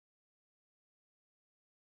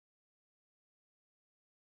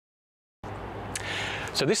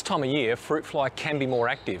So this time of year, fruit fly can be more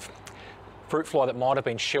active. Fruit fly that might have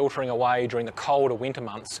been sheltering away during the colder winter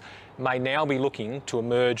months may now be looking to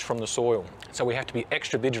emerge from the soil. So we have to be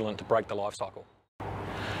extra vigilant to break the life cycle.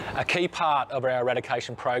 A key part of our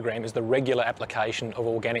eradication program is the regular application of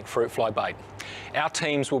organic fruit fly bait. Our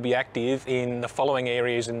teams will be active in the following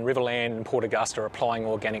areas in Riverland and Port Augusta applying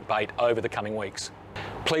organic bait over the coming weeks.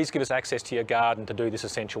 Please give us access to your garden to do this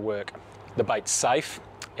essential work. The bait's safe,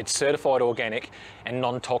 it's certified organic and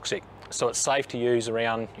non-toxic, so it's safe to use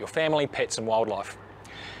around your family, pets and wildlife.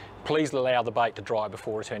 Please allow the bait to dry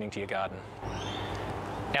before returning to your garden.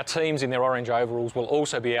 Our teams in their orange overalls will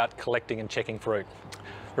also be out collecting and checking fruit.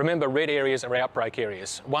 Remember, red areas are outbreak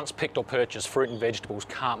areas. Once picked or purchased, fruit and vegetables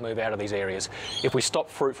can't move out of these areas. If we stop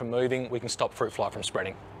fruit from moving, we can stop fruit fly from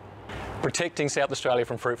spreading. Protecting South Australia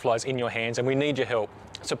from fruit flies in your hands, and we need your help.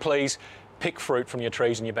 So please pick fruit from your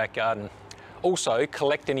trees in your back garden. Also,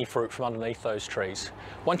 collect any fruit from underneath those trees.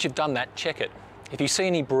 Once you've done that, check it. If you see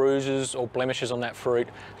any bruises or blemishes on that fruit,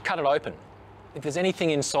 cut it open. If there's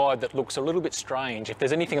anything inside that looks a little bit strange, if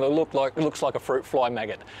there's anything that looks like a fruit fly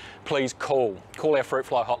maggot, please call our fruit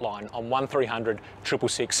fly hotline on 1300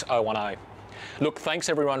 666 010. Look, thanks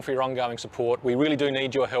everyone for your ongoing support. We really do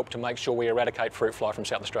need your help to make sure we eradicate fruit fly from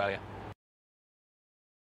South Australia.